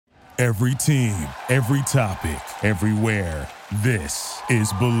Every team, every topic, everywhere. This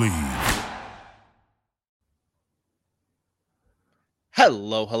is Believe.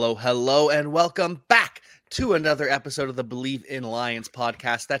 Hello, and welcome back to another episode of the Believe in Lions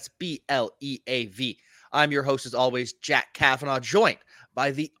podcast. That's BLEAV. I'm your host, as always, Jack Cavanagh, joined by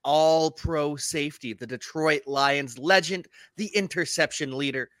the all-pro safety, the Detroit Lions legend, the interception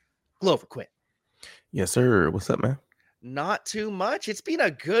leader, Glover Quin. Yes, sir. What's up, man? Not too much. It's been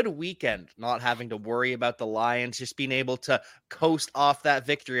a good weekend, not having to worry about the Lions, just being able to coast off that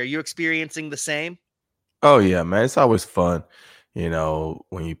victory. Are you experiencing the same? Oh, yeah, man. It's always fun,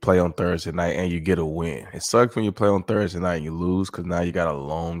 when you play on Thursday night and you get a win. It sucks when you play on Thursday night and you lose because now you got a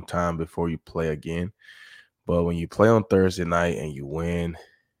long time before you play again. But when you play on Thursday night and you win,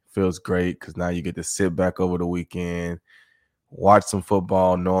 it feels great because now you get to sit back over the weekend, watch some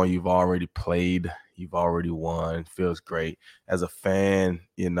football knowing you've already played, you've already won. It feels great. As a fan,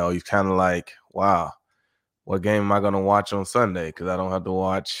 you're kind of like, wow, what game am I going to watch on Sunday? Because I don't have to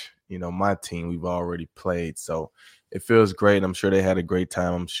watch, my team. We've already played. So it feels great. I'm sure they had a great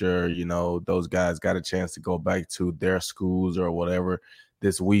time. I'm sure, those guys got a chance to go back to their schools or whatever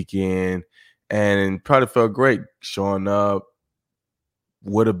this weekend. And probably felt great showing up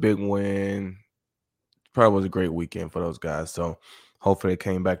with a big win. Probably was a great weekend for those guys. So hopefully they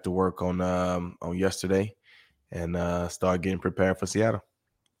came back to work on yesterday and start getting prepared for Seattle.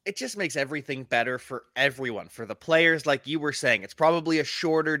 It just makes everything better for everyone. For the players, like you were saying, it's probably a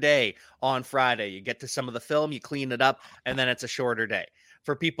shorter day on Friday. You get to some of the film, you clean it up, and then it's a shorter day.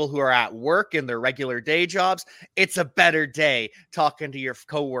 For people who are at work in their regular day jobs, it's a better day talking to your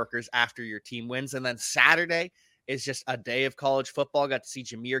coworkers after your team wins. And then Saturday is just a day of college football. Got to see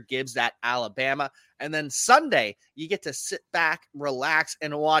Jahmyr Gibbs at Alabama. And then Sunday, you get to sit back, relax,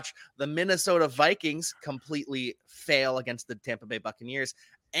 and watch the Minnesota Vikings completely fail against the Tampa Bay Buccaneers.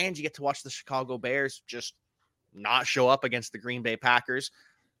 And you get to watch the Chicago Bears just not show up against the Green Bay Packers.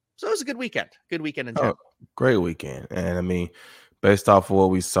 So it was a good weekend. Good weekend in general. Great weekend. And I mean, based off of what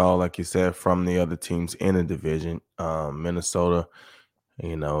we saw, like you said, from the other teams in the division, Minnesota,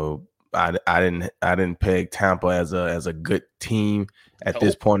 I didn't peg Tampa as a good team at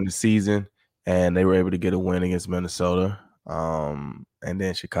this point in the season, and they were able to get a win against Minnesota. And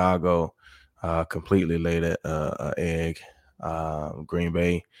then Chicago completely laid an egg. Green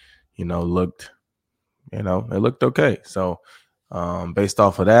Bay, it looked okay. So based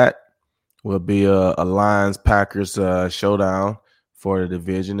off of that, will be a Lions Packers showdown for the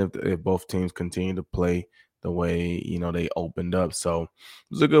division if both teams continue to play the way they opened up. So it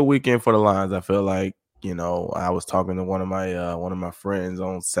was a good weekend for the Lions. I feel like I was talking to one of my friends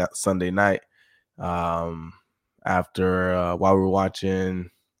on Sunday night after while we were watching.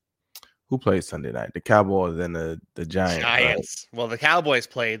 Who played Sunday night? The Cowboys and the Giants. Right? Well, the Cowboys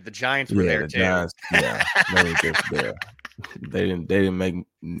played. The Giants were there too. Giants, yeah, they were just there. They didn't make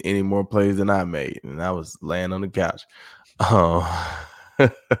any more plays than I made, and I was laying on the couch.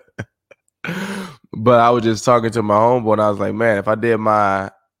 But I was just talking to my homeboy, and I was like, man, if I did my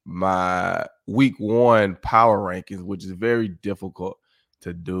week one power rankings, which is very difficult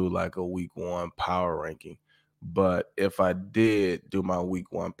to do, like a week one power ranking. But if I did do my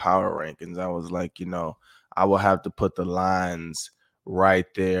week one power rankings, I was like, I will have to put the Lions right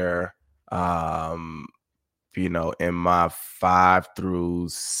there, in my 5 through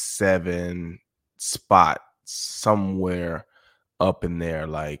 7 spot, somewhere up in there.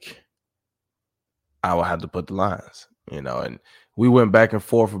 Like, I will have to put the Lions, and we went back and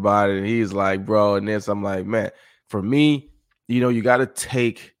forth about it. And he's like, bro, and this, I'm like, man, for me, you got to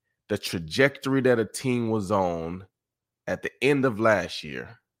take the trajectory that a team was on at the end of last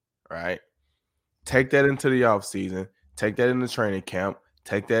year, right? Take that into the offseason, take that into training camp,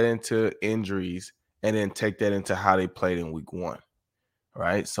 take that into injuries, and then take that into how they played in week one,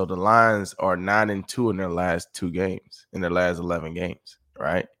 right? So the Lions are 9-2 in their last 2 games, in their last 11 games,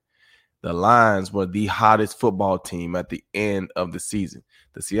 right? The Lions were the hottest football team at the end of the season.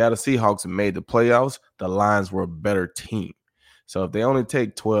 The Seattle Seahawks made the playoffs. The Lions were a better team. So if they only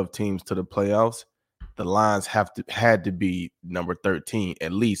take 12 teams to the playoffs, the Lions had to be number 13,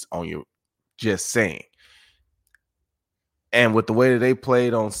 at least on your just saying. And with the way that they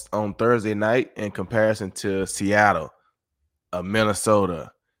played on Thursday night in comparison to Seattle,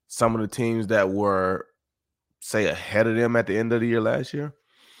 Minnesota, some of the teams that were, say, ahead of them at the end of the year last year,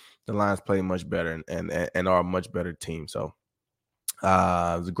 the Lions played much better and are a much better team. So it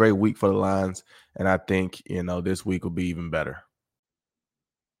was a great week for the Lions, and I think, this week will be even better.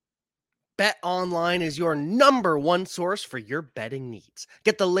 BetOnline is your number one source for your betting needs.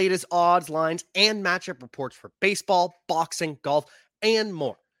 Get the latest odds, lines, and matchup reports for baseball, boxing, golf, and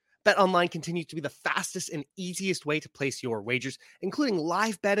more. BetOnline continues to be the fastest and easiest way to place your wagers, including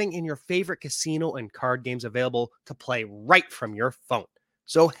live betting in your favorite casino and card games available to play right from your phone.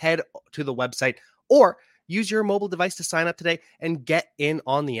 So head to the website or use your mobile device to sign up today and get in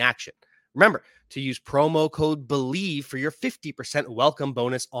on the action. Remember to use promo code BELIEVE for your 50% welcome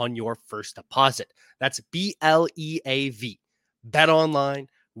bonus on your first deposit. That's BLEAV. BetOnline,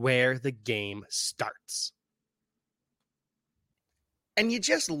 where the game starts. And you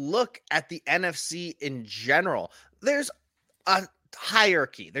just look at the NFC in general. There's a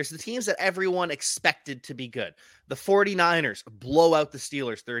hierarchy. There's the teams that everyone expected to be good. The 49ers blow out the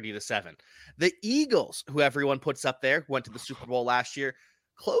Steelers 30-7. The Eagles, who everyone puts up there, went to the Super Bowl last year.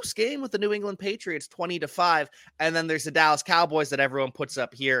 Close game with the New England Patriots 20-5. And then there's the Dallas Cowboys that everyone puts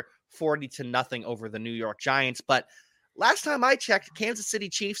up here 40-0 over the New York Giants. But last time I checked, Kansas City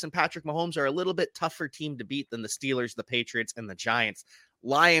Chiefs and Patrick Mahomes are a little bit tougher team to beat than the Steelers, the Patriots, and the Giants.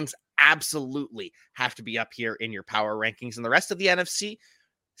 Lions absolutely have to be up here in your power rankings. And the rest of the NFC,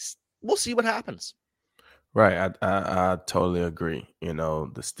 we'll see what happens. Right. I totally agree. You know,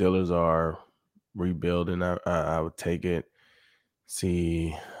 the Steelers are rebuilding. I would take it.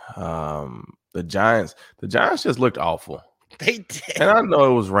 See, the Giants just looked awful. They did. And I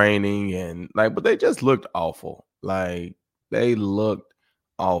know it was raining but they just looked awful. Like, they looked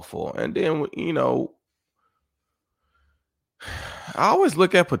awful. And then, you know, I always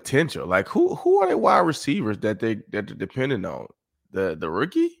look at potential. Like, who are the wide receivers that they're dependent on? The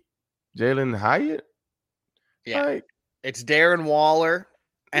rookie, Jalen Hyatt. Yeah, like, it's Darren Waller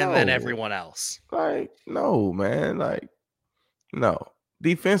and then no. everyone else. Like, no, man. Like, no.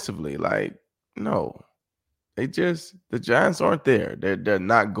 Defensively, like, no. The Giants aren't there. They're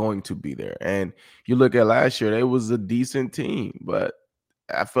not going to be there. And you look at last year, they was a decent team, but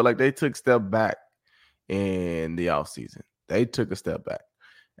I feel like they took a step back in the offseason. They took a step back.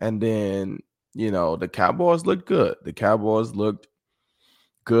 And then, you know, the Cowboys looked good. The Cowboys looked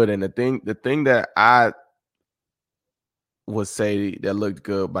good. And the thing that I would say that looked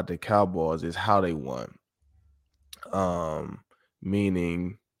good about the Cowboys is how they won.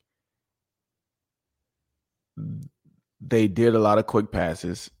 Meaning they did a lot of quick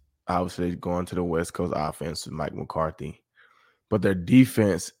passes. Obviously, going to the West Coast offense with Mike McCarthy. But their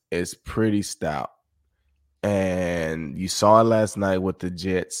defense is pretty stout. And you saw it last night with the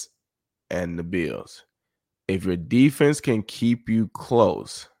Jets and the Bills. If your defense can keep you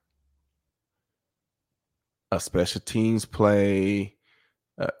close, a special teams play,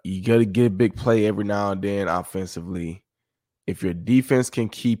 you got to get a big play every now and then offensively. If your defense can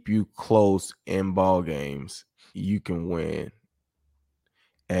keep you close in ball games, you can win.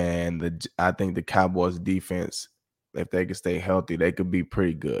 And I think the Cowboys defense, if they can stay healthy, they could be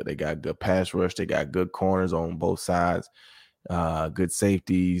pretty good. They got good pass rush. They got good corners on both sides, good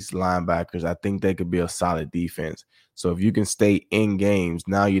safeties, linebackers. I think they could be a solid defense. So if you can stay in games,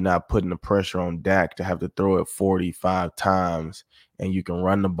 now you're not putting the pressure on Dak to have to throw it 45 times, and you can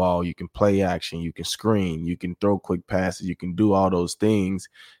run the ball, you can play action, you can screen, you can throw quick passes, you can do all those things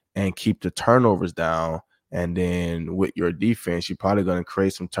and keep the turnovers down. And then with your defense, you're probably going to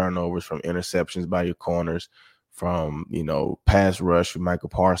create some turnovers from interceptions by your corners, from, you know, pass rush with Michael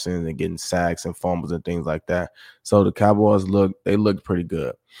Parsons and getting sacks and fumbles and things like that. So the Cowboys looked pretty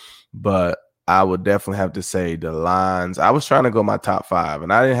good. But I would definitely have to say the Lions. I was trying to go my top 5,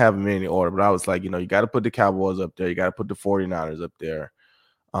 and I didn't have them in any order, but I was like, you know, you got to put the Cowboys up there. You got to put the 49ers up there.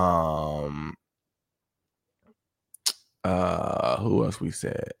 Who else we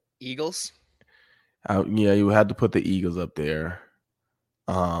said? Eagles. Yeah, you had to put the Eagles up there.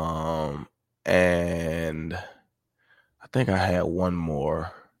 And I think I had one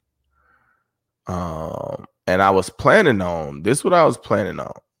more. And I was planning on this. What I was planning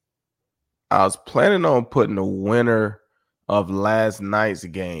on. I was planning on putting the winner of last night's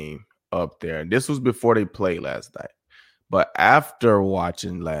game up there. And this was before they played last night. But after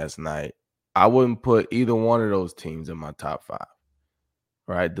watching last night, I wouldn't put either one of those teams in my top 5.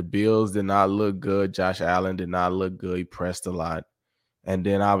 Right? The Bills did not look good. Josh Allen did not look good. He pressed a lot. And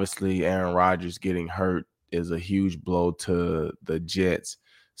then obviously Aaron Rodgers getting hurt is a huge blow to the Jets.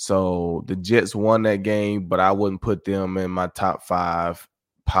 So the Jets won that game, but I wouldn't put them in my top 5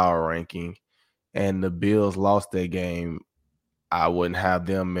 power ranking. And the Bills lost that game. I wouldn't have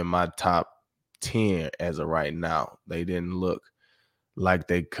them in my top 10 as of right now. They didn't look like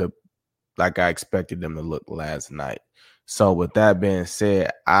they could, like I expected them to look last night. So with that being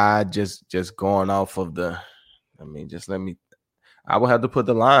said, I just going off of I will have to put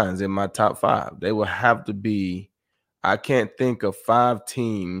the Lions in my top 5. They will have to be, I can't think of 5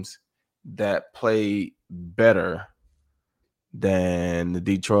 teams that play better than the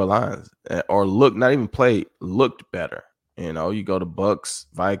Detroit Lions, or not even played, looked better. You know, you go to Bucks,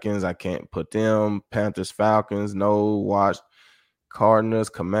 Vikings, I can't put them. Panthers, Falcons, no. Watch Cardinals,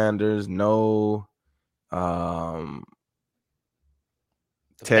 Commanders, no. The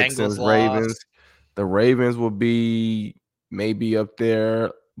Texans, Bengals Ravens. lost. The Ravens will be maybe up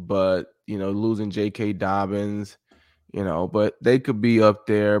there, but losing J.K. Dobbins, but they could be up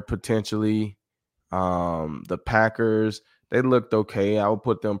there potentially. The Packers, they looked okay. I would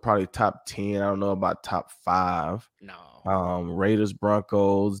put them probably top 10. I don't know about top 5. No. Raiders,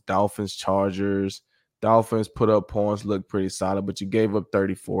 Broncos, Dolphins, Chargers. Dolphins put up points, look pretty solid, but you gave up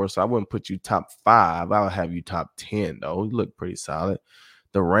 34, so I wouldn't put you top 5. I would have you top 10, though. You look pretty solid.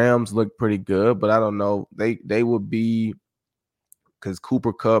 The Rams look pretty good, but I don't know. They would be, because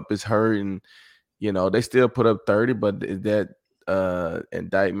Cooper Kupp is hurt, and they still put up 30, but is that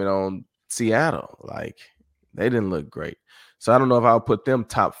indictment on Seattle? Like, they didn't look great. So I don't know if I'll put them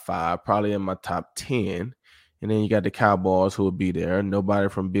top 5, probably in my top 10. And then you got the Cowboys who will be there. Nobody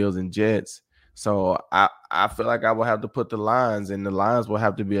from Bills and Jets. So I feel like I will have to put the Lions, and the Lions will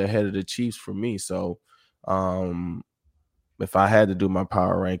have to be ahead of the Chiefs for me. So if I had to do my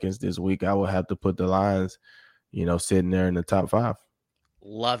power rankings this week, I would have to put the Lions, sitting there in the top 5.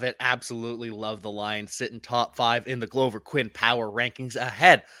 Love it. Absolutely love the Lions sitting top 5 in the Glover Quin power rankings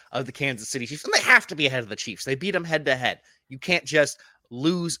ahead of the Kansas City Chiefs. And they have to be ahead of the Chiefs. They beat them head to head. You can't just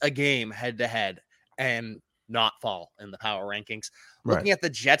lose a game head to head and not fall in the power rankings. Right. Looking at the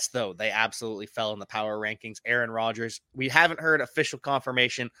Jets, though, they absolutely fell in the power rankings. Aaron Rodgers, we haven't heard official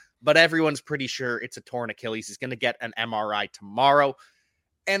confirmation, but everyone's pretty sure it's a torn Achilles. He's going to get an MRI tomorrow.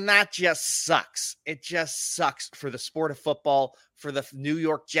 And that just sucks. It just sucks for the sport of football, for the New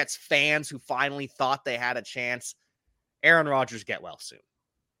York Jets fans who finally thought they had a chance. Aaron Rodgers, get well soon.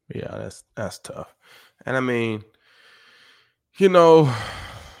 Yeah, that's tough. And I mean,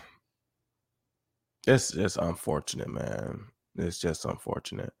 it's unfortunate, man. It's just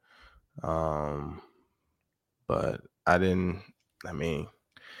unfortunate. But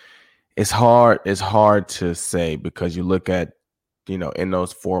it's hard to say, because you look at, in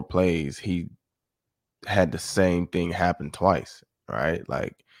those 4 plays, he had the same thing happen twice, right?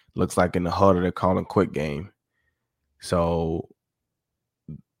 Like, looks like in the huddle they're calling quick game. So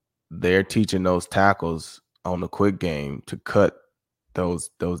they're teaching those tackles on the quick game to cut those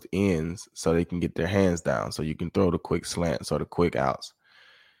ends so they can get their hands down, so you can throw the quick slants or the quick outs.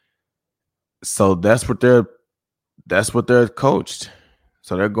 So that's what they're coached.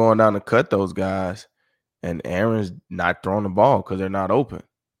 So they're going down to cut those guys, and Aaron's not throwing the ball because they're not open,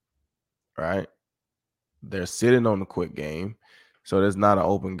 right? They're sitting on the quick game, so there's not an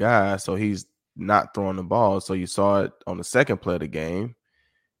open guy, so he's not throwing the ball. So you saw it on the second play of the game.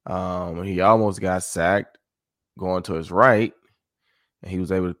 He almost got sacked going to his right, and he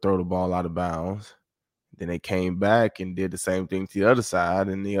was able to throw the ball out of bounds. Then they came back and did the same thing to the other side,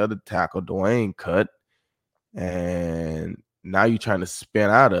 and the other tackle, Dwayne, cut. And now you're trying to spin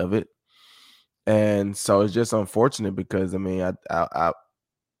out of it. And so it's just unfortunate, because,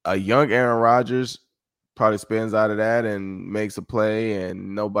 a young Aaron Rodgers probably spins out of that and makes a play,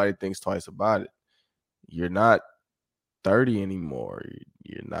 and nobody thinks twice about it. You're not 30 anymore.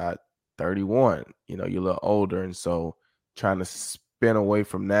 You're not 31. You're a little older, and so trying to spin away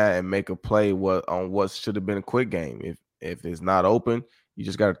from that and make a play on what should have been a quick game. If it's not open, you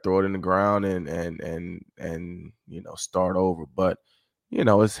just got to throw it in the ground and start over. But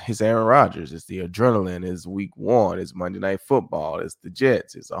it's Aaron Rodgers. It's the adrenaline. It's week 1. It's Monday Night Football. It's the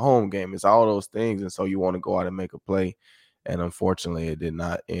Jets. It's a home game. It's all those things, and so you want to go out and make a play. And unfortunately, it did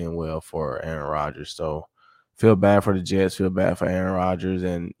not end well for Aaron Rodgers. So feel bad for the Jets. Feel bad for Aaron Rodgers.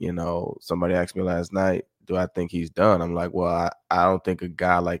 And somebody asked me last night, do I think he's done? I'm like, well, I don't think a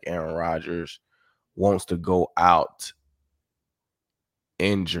guy like Aaron Rodgers wants to go out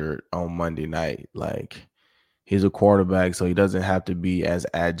injured on Monday night. Like, he's a quarterback, so he doesn't have to be as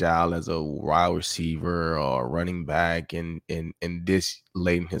agile as a wide receiver or running back in this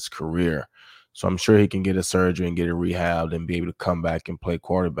late in his career. So I'm sure he can get a surgery and get it rehabbed and be able to come back and play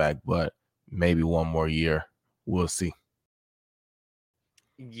quarterback, but maybe one more year. We'll see.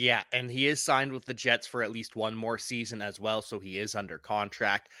 Yeah, and he is signed with the Jets for at least one more season as well, so he is under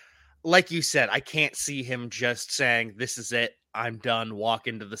contract. Like you said, I can't see him just saying, this is it, I'm done, walk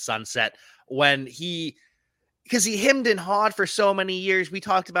into the sunset, because he hemmed and hawed for so many years. We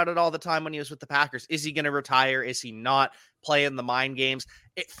talked about it all the time when he was with the Packers. Is he going to retire? Is he not playing the mind games?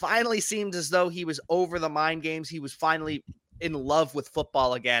 It finally seemed as though he was over the mind games. He was finally in love with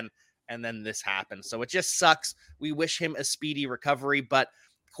football again, and then this happened. So it just sucks. We wish him a speedy recovery, but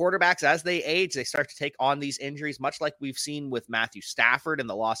quarterbacks, as they age, they start to take on these injuries, much like we've seen with Matthew Stafford and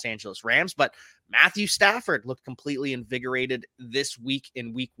the Los Angeles Rams. But Matthew Stafford looked completely invigorated this week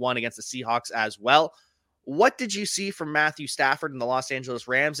in week 1 against the Seahawks as well. What did you see from Matthew Stafford and the Los Angeles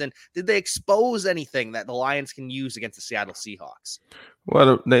Rams? And did they expose anything that the Lions can use against the Seattle Seahawks?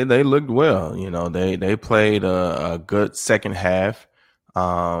 Well, they looked well. They played a good second half.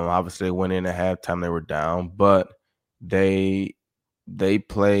 Obviously, they went in at halftime. They were down, but they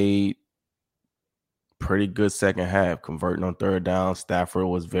played pretty good second half, converting on third down. Stafford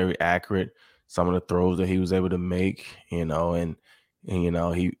was very accurate. Some of the throws that he was able to make, and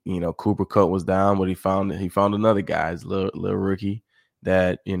Cooper Kupp was down, but he found another guy, his little rookie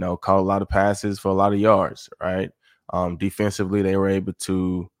that, caught a lot of passes for a lot of yards, right? Defensively, they were able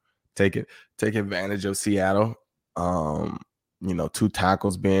to take advantage of Seattle. 2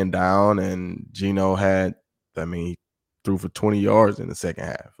 tackles being down, and Geno threw for 20 yards in the second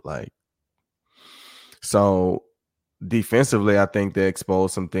half. So defensively, I think they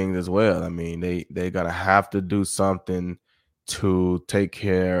exposed some things as well. I mean, they're gonna have to do something to take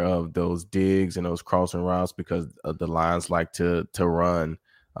care of those digs and those crossing routes, because the Lions like to run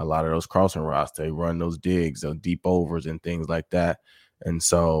a lot of those crossing routes. They run those digs, those deep overs and things like that. And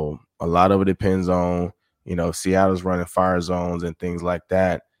so a lot of it depends on, Seattle's running fire zones and things like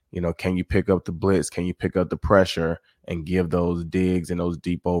that. Can you pick up the blitz? Can you pick up the pressure and give those digs and those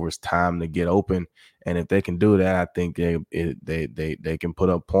deep overs time to get open? And if they can do that, I think they can put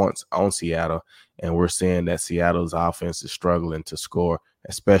up points on Seattle. And we're seeing that Seattle's offense is struggling to score,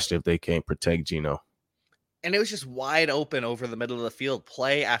 especially if they can't protect Geno. And it was just wide open over the middle of the field,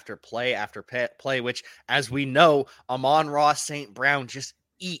 play after play after play, which, as we know, Amon-Ra St. Brown just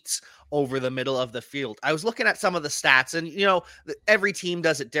eats over the middle of the field. I was looking at some of the stats, and, every team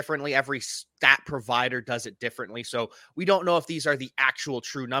does it differently. Every stat provider does it differently. So we don't know if these are the actual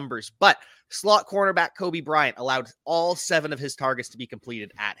true numbers, but slot cornerback Kobe Bryant allowed all 7 of his targets to be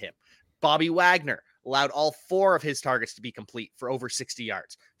completed at him. Bobby Wagner allowed all 4 of his targets to be complete for over 60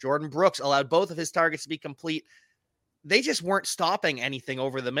 yards. Jordan Brooks allowed both of his targets to be complete. They just weren't stopping anything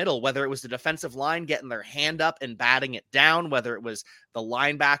over the middle, whether it was the defensive line getting their hand up and batting it down, whether it was the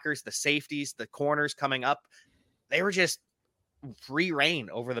linebackers, the safeties, the corners coming up. They were just free reign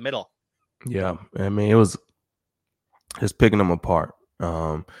over the middle. Yeah, I mean, it was just picking them apart.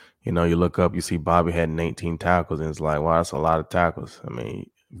 You look up, you see Bobby had 18 tackles, and it's like, wow, that's a lot of tackles. I mean,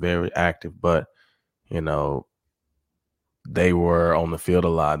 very active, but they were on the field a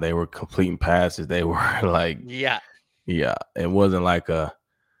lot. They were completing passes. They were like, yeah. It wasn't like it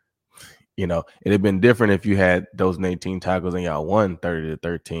had been different if you had those 18 tackles and y'all won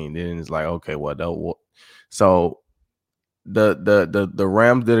 30-13. Then it's like, okay, well, so the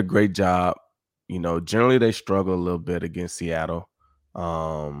Rams did a great job. Generally they struggle a little bit against Seattle,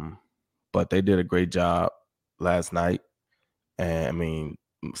 but they did a great job last night. And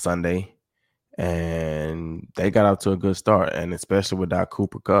Sunday. And they got out to a good start, and especially without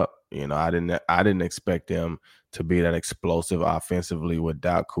Cooper Kupp. I didn't expect them to be that explosive offensively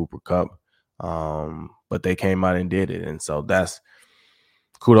without Cooper Kupp. But they came out and did it. And so that's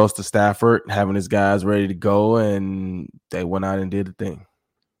kudos to Stafford having his guys ready to go, and they went out and did the thing.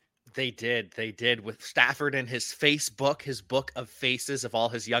 They did with Stafford and his Facebook, his book of faces of all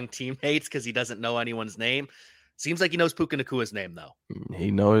his young teammates, because he doesn't know anyone's name. Seems like he knows Puka Nakua's name, though. He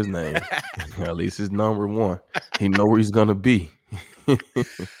knows his name. At least his number 1. He know where he's going to be.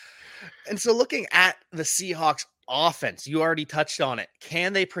 And so looking at the Seahawks offense, you already touched on it.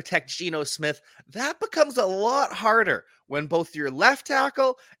 Can they protect Geno Smith? That becomes a lot harder when both your left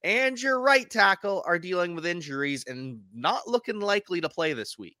tackle and your right tackle are dealing with injuries and not looking likely to play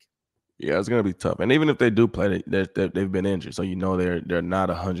this week. Yeah, it's going to be tough. And even if they do play, they've been injured. So, they're not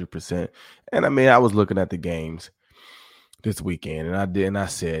 100%. And, I was looking at the games this weekend, and I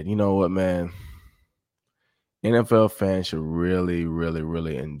said, you know what, man? NFL fans should really, really,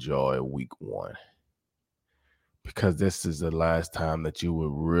 really enjoy week 1. Because this is the last time that you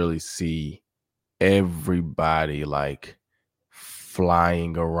would really see everybody,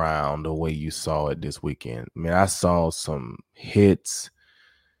 flying around the way you saw it this weekend. I saw some hits,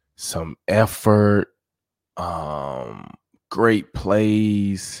 some effort, great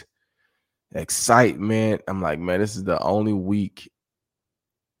plays, excitement. I'm like, man, this is the only week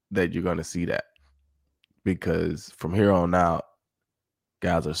that you're going to see that, because from here on out,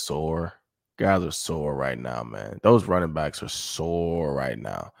 guys are sore. Guys are sore right now, man. Those running backs are sore right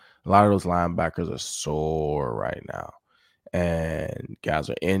now. A lot of those linebackers are sore right now, and guys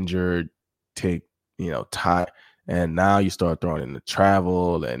are injured, tired. And now you start throwing in the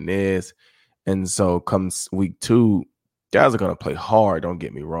travel and this. And so comes week 2, Guys are going to play hard, don't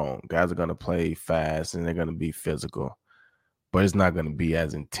get me wrong. Guys are going to play fast, and they're going to be physical. But it's not going to be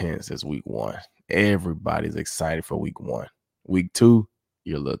as intense as week 1. Everybody's excited for week 1. Week 2,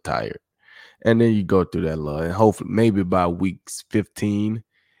 you're a little tired. And then you go through that lull. And hopefully, maybe by week 15,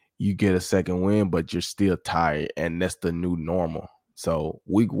 you get a second win, but you're still tired. And that's the new normal. So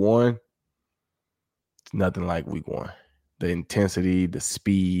week 1, it's nothing like week 1. The intensity, the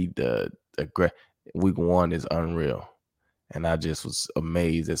speed, week 1 is unreal. And I just was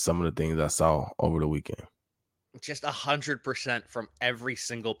amazed at some of the things I saw over the weekend. Just 100% from every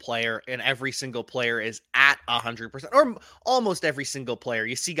single player, and every single player is at 100%, or almost every single player.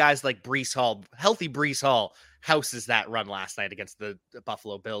 You see guys like Breece Hall, healthy Breece Hall houses that run last night against the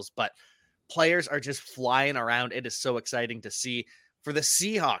Buffalo Bills, but players are just flying around. It is so exciting to see. For the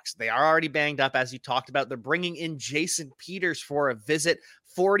Seahawks, they are already banged up, as you talked about. They're bringing in Jason Peters for a visit.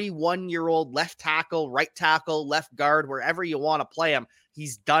 41-year-old left tackle, right tackle, left guard, wherever you want to play him.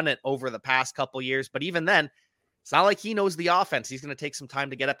 He's done it over the past couple years, but even then, it's not like he knows the offense. He's going to take some time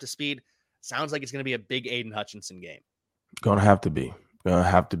to get up to speed. Sounds like it's going to be a big Aidan Hutchinson game. Gonna have to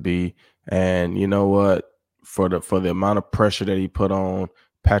be. And you know what? For the amount of pressure that he put on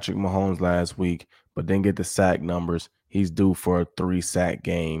Patrick Mahomes last week, but then get the sack numbers, he's due for a 3-sack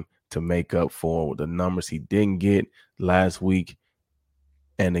game to make up for the numbers he didn't get last week,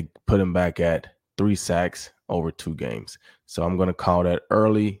 and they put him back at 3 sacks over 2 games. So I'm going to call that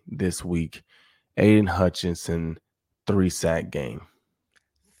early this week. Aidan Hutchinson, 3-sack game.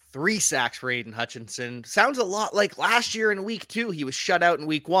 3 sacks for Aidan Hutchinson. Sounds a lot like last year in week 2. He was shut out in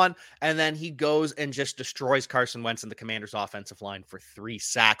week 1, and then he goes and just destroys Carson Wentz and the Commanders' offensive line for 3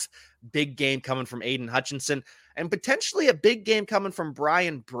 sacks. Big game coming from Aidan Hutchinson, and potentially a big game coming from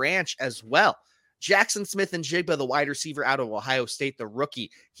Brian Branch as well. Jackson Smith-Njigba, the wide receiver out of Ohio State, the rookie,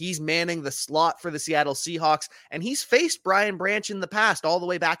 he's manning the slot for the Seattle Seahawks, and he's faced Brian Branch in the past, all the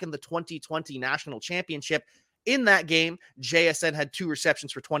way back in the 2020 National Championship. In that game, JSN had 2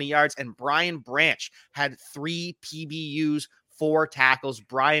 receptions for 20 yards, and Brian Branch had 3 PBUs, 4 tackles.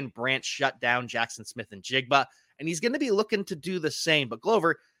 Brian Branch shut down Jackson Smith-Njigba, and he's going to be looking to do the same. But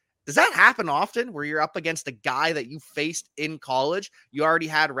Glover, does that happen often where you're up against a guy that you faced in college? You already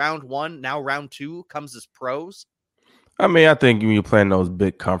had round 1, now round 2 comes as pros? I mean, I think when you're playing those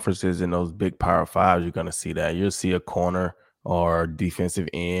big conferences and those big Power 5s, you're going to see that. You'll see a corner or defensive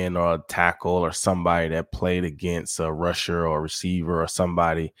end or a tackle or somebody that played against a rusher or receiver or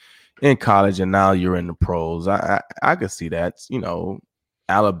somebody in college, and now you're in the pros. I could see that. You know,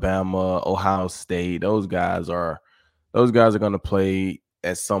 Alabama, Ohio State, those guys are going to play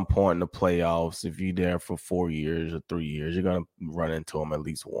at some point in the playoffs. If you're there for 4 years or 3 years, you're going to run into them at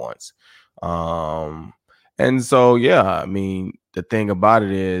least once. And so, yeah, I mean, the thing about it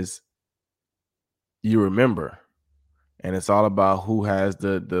is you remember. And it's all about who has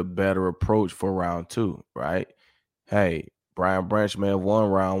the better approach for round 2, right? Hey, Brian Branch may have won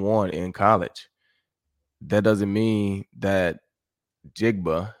round 1 in college. That doesn't mean that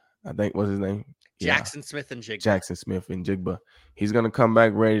Jigba, I think, what's his name? Jackson Smith-Njigba. Jackson Smith-Njigba. He's going to come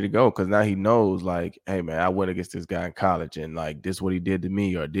back ready to go because now he knows, like, hey, man, I went against this guy in college, and, like, this is what he did to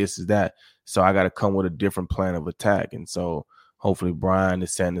me, or this is that. So I got to come with a different plan of attack. And so hopefully Brian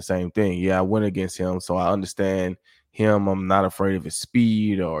is saying the same thing. Yeah, I went against him, so I understand him. I'm not afraid of his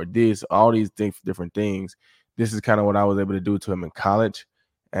speed or this, all these different things. This is kind of what I was able to do to him in college.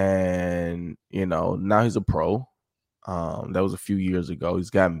 And, you know, now he's a pro. That was a few years ago. He's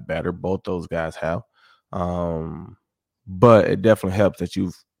gotten better. Both those guys have. But it definitely helps that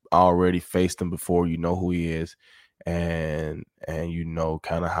you've already faced him before. You know who he is, and you know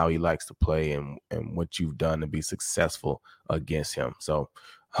kind of how he likes to play and what you've done to be successful against him. So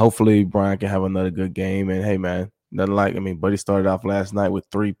hopefully Brian can have another good game. And hey, man, nothing like, I mean, Buddy started off last night with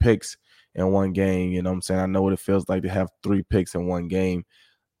 3 picks in one game. You know what I'm saying? I know what it feels like to have 3 picks in one game,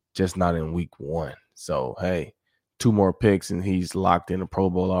 just not in week 1. So, hey, 2 more picks and he's locked in the Pro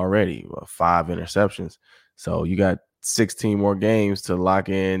Bowl already. 5 interceptions. So you got 16 more games to lock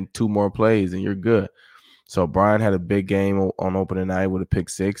in 2 more plays and you're good. So Brian had a big game on opening night with a pick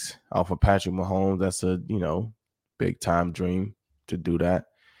 6 off of Patrick Mahomes. That's a, you know, big time dream to do that.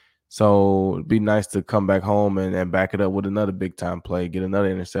 So it'd be nice to come back home and back it up with another big time play, get another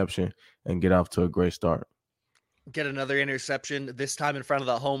interception, and get off to a great start. Get another interception, this time in front of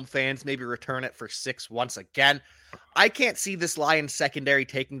the home fans, maybe return it for 6 once again. I can't see this Lions secondary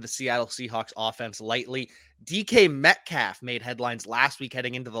taking the Seattle Seahawks offense lightly. DK Metcalf made headlines last week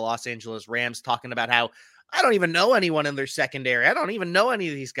heading into the Los Angeles Rams, talking about how I don't even know anyone in their secondary. I don't even know any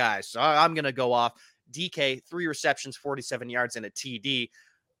of these guys. So I'm going to go off. DK, 3 receptions, 47 yards, and a TD.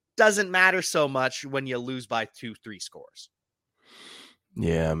 doesn't matter so much when you lose by 2-3 scores.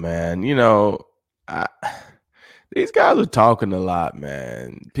 Yeah, man. These guys are talking a lot,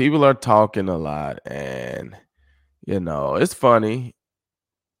 man. People are talking a lot, and it's funny,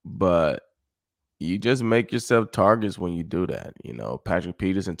 but you just make yourself targets when you do that. Patrick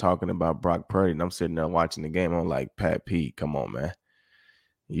Peterson talking about Brock Purdy, and I'm sitting there watching the game. I'm like, Pat Pete, come on, man.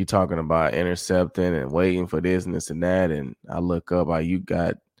 You talking about intercepting and waiting for this and this and that, and I look up how you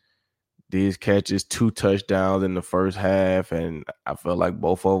got these catches, 2 touchdowns in the first half, and I felt like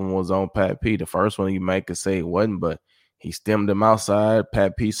both of them was on Pat P. The first one you might could say it wasn't, but he stemmed him outside.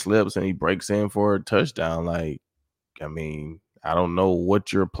 Pat P slips and he breaks in for a touchdown. I don't know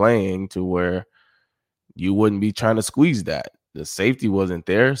what you're playing to where you wouldn't be trying to squeeze that. The safety wasn't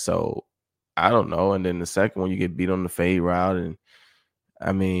there, so I don't know. And then the second one, you get beat on the fade route, and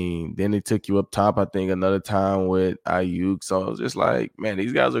then they took you up top, I think, another time with Ayuk. So it's just like, man,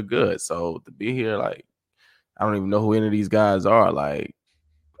 these guys are good. So to be here, I don't even know who any of these guys are.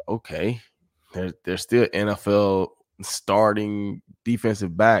 Okay, they're still NFL starting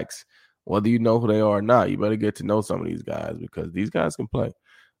defensive backs. Whether you know who they are or not, you better get to know some of these guys because these guys can play.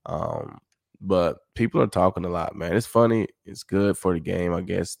 But people are talking a lot, man. It's funny. It's good for the game, I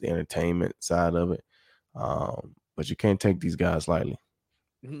guess, the entertainment side of it. But you can't take these guys lightly.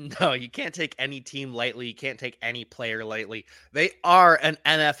 No, you can't take any team lightly. You can't take any player lightly. They are an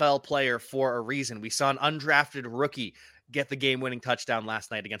NFL player for a reason. We saw an undrafted rookie get the game-winning touchdown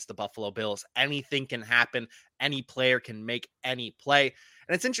last night against the Buffalo Bills. Anything can happen. Any player can make any play.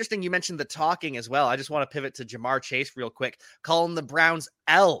 And it's interesting you mentioned the talking as well. I just want to pivot to Jamar Chase real quick, calling the Browns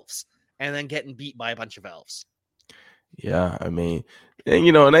elves and then getting beat by a bunch of elves. Yeah, and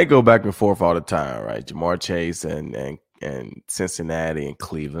they go back and forth all the time, right? Jamar Chase and Cincinnati and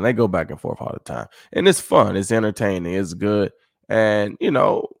Cleveland. They go back and forth all the time. And it's fun. It's entertaining. It's good. And,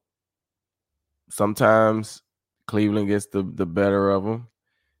 sometimes Cleveland gets the better of them.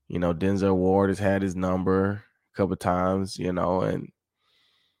 Denzel Ward has had his number a couple times, and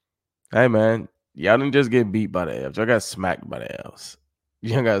hey, man, y'all didn't just get beat by the Elves. Y'all got smacked by the Elves.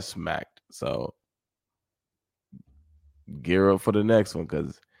 Y'all got smacked. So gear up for the next one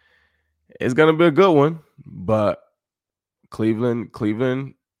because it's going to be a good one. But Cleveland,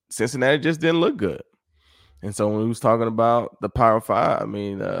 Cincinnati just didn't look good. And so when we was talking about the Power 5,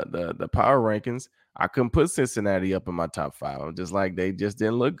 the power rankings, I couldn't put Cincinnati up in my top 5. I'm just like, they just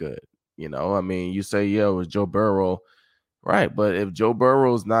didn't look good. You say, yeah, it was Joe Burrow. Right, but if Joe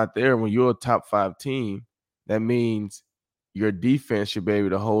Burrow's not there when you're a top 5 team, that means your defense should be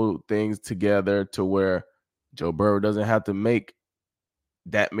able to hold things together to where Joe Burrow doesn't have to make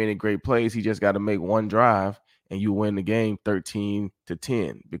that many great plays. He just got to make one drive and you win the game 13-10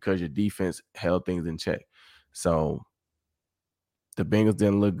 because your defense held things in check. So the Bengals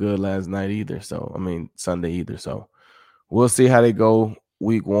didn't look good last night either. Sunday either. So we'll see how they go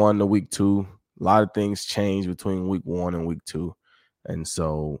week 1 to week 2. A lot of things change between week 1 and week 2. And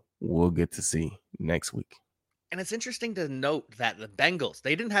so we'll get to see next week. And it's interesting to note that the Bengals,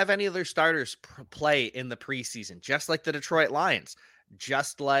 they didn't have any of their starters play in the preseason, just like the Detroit Lions,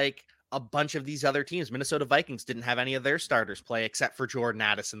 just like a bunch of these other teams. Minnesota Vikings didn't have any of their starters play except for Jordan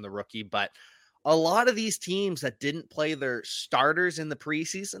Addison, the rookie. But a lot of these teams that didn't play their starters in the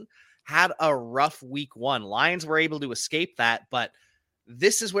preseason had a rough week 1. Lions were able to escape that, but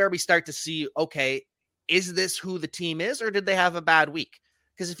this is where we start to see, okay, is this who the team is, or did they have a bad week?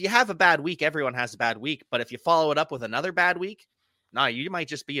 Because if you have a bad week, everyone has a bad week. But if you follow it up with another bad week, you might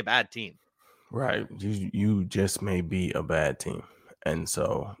just be a bad team. Right. You just may be a bad team. And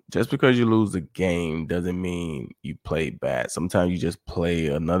so just because you lose the game doesn't mean you played bad. Sometimes you just play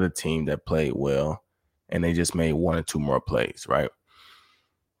another team that played well and they just made 1 or 2 more plays, right?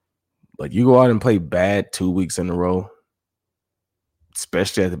 But you go out and play bad 2 weeks in a row,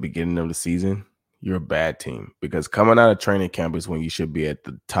 especially at the beginning of the season, you're a bad team. Because coming out of training camp is when you should be at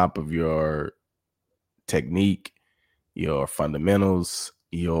the top of your technique, your fundamentals,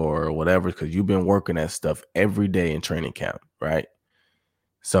 your whatever, because you've been working that stuff every day in training camp, right?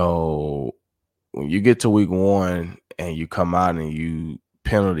 So when you get to week 1 and you come out and you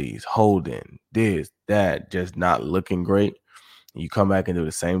penalties, holding, this, that, just not looking great, and you come back and do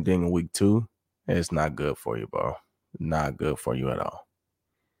the same thing in week 2, it's not good for you, bro. Not good for you at all.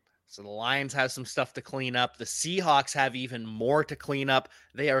 So the Lions have some stuff to clean up. The Seahawks have even more to clean up.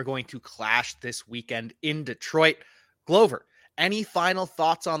 They are going to clash this weekend in Detroit. Glover, any final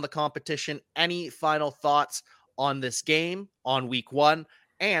thoughts on the competition? Any final thoughts on this game on week 1?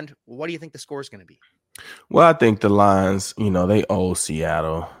 And what do you think the score is going to be? Well, I think the Lions, they owe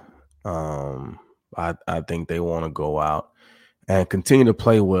Seattle. I think they want to go out and continue to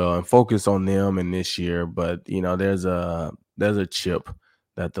play well and focus on them in this year. But, there's a chip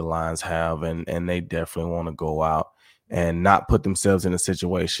that the Lions have, and they definitely want to go out and not put themselves in a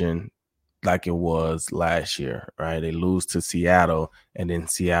situation like it was last year, right? They lose to Seattle, and then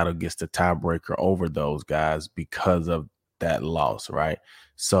Seattle gets the tiebreaker over those guys because of that loss, right?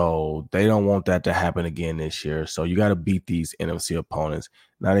 So they don't want that to happen again this year. So you got to beat these NFC opponents.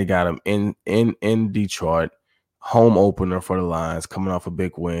 Now they got them in Detroit, home opener for the Lions, coming off a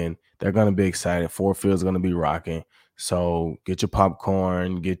big win. They're going to be excited. Ford Field's going to be rocking. So get your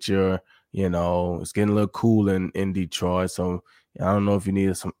popcorn, get your, it's getting a little cool in Detroit. So I don't know if you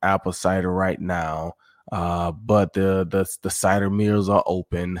need some apple cider right now, but the cider meals are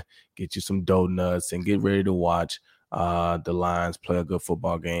open. Get you some donuts and get ready to watch the Lions play a good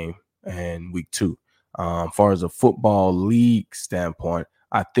football game in week 2. As far as a football league standpoint,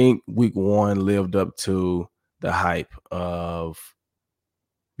 I think week 1 lived up to the hype of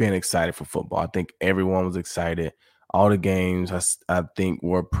being excited for football. I think everyone was excited. All the games I think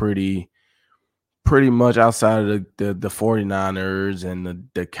were pretty much outside of the 49ers and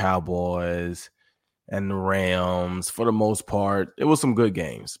the Cowboys and the Rams. For the most part, it was some good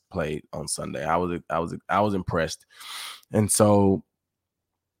games played on Sunday. I was impressed. And so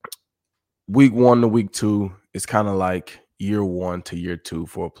week 1 to week 2 is kind of like year 1 to year 2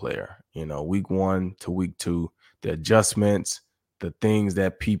 for a player. Week 1 to week 2, the adjustments, the things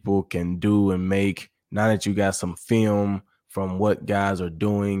that people can do and make. Now that you got some film from what guys are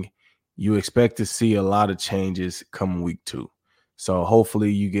doing, you expect to see a lot of changes come week 2. So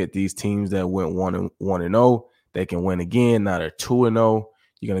hopefully you get these teams that went 1-0, they can win again. Now they're 2-0.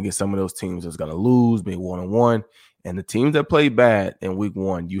 You're going to get some of those teams that's going to lose, be 1-1. And the teams that play bad in week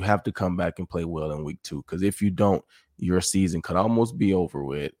 1, you have to come back and play well in week 2. Because if you don't, your season could almost be over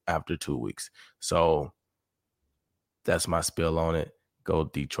with after 2 weeks. So that's my spill on it. Go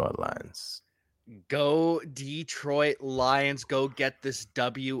Detroit Lions. Go Detroit Lions. Go get this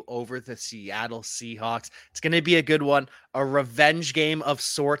W over the Seattle Seahawks. It's going to be a good one. A revenge game of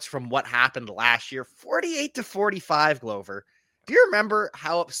sorts from what happened last year. 48-45, Glover. Do you remember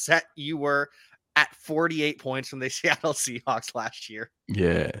how upset you were at 48 points from the Seattle Seahawks last year?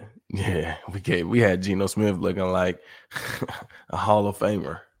 Yeah. We had Geno Smith looking like a Hall of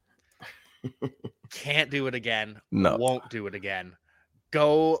Famer. Can't do it again. No. Won't do it again.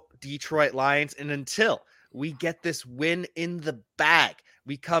 Go Detroit Lions. And until we get this win in the bag,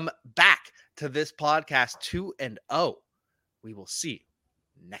 we come back to this podcast 2-0. We will see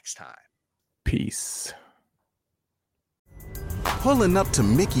you next time. Peace. Pulling up to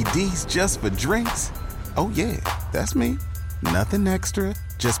Mickey D's just for drinks? Oh yeah, that's me. Nothing extra,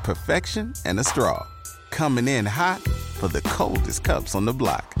 just perfection and a straw. Coming in hot for the coldest cups on the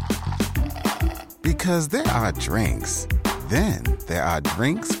block. Because there are drinks. Then there are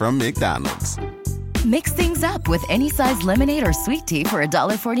drinks from McDonald's. Mix things up with any size lemonade or sweet tea for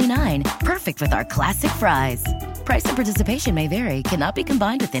 $1.49. Perfect with our classic fries. Price and participation may vary. Cannot be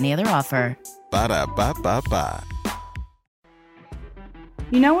combined with any other offer. Ba-da-ba-ba-ba.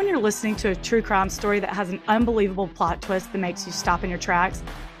 You know when you're listening to a true crime story that has an unbelievable plot twist that makes you stop in your tracks?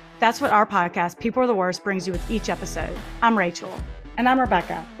 That's what our podcast, People Are the Worst, brings you with each episode. I'm Rachel. And I'm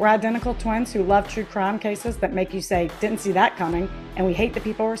Rebecca. We're identical twins who love true crime cases that make you say, didn't see that coming, and we hate the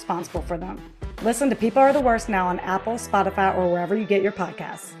people responsible for them. Listen to People Are the Worst now on Apple, Spotify, or wherever you get your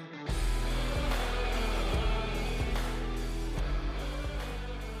podcasts.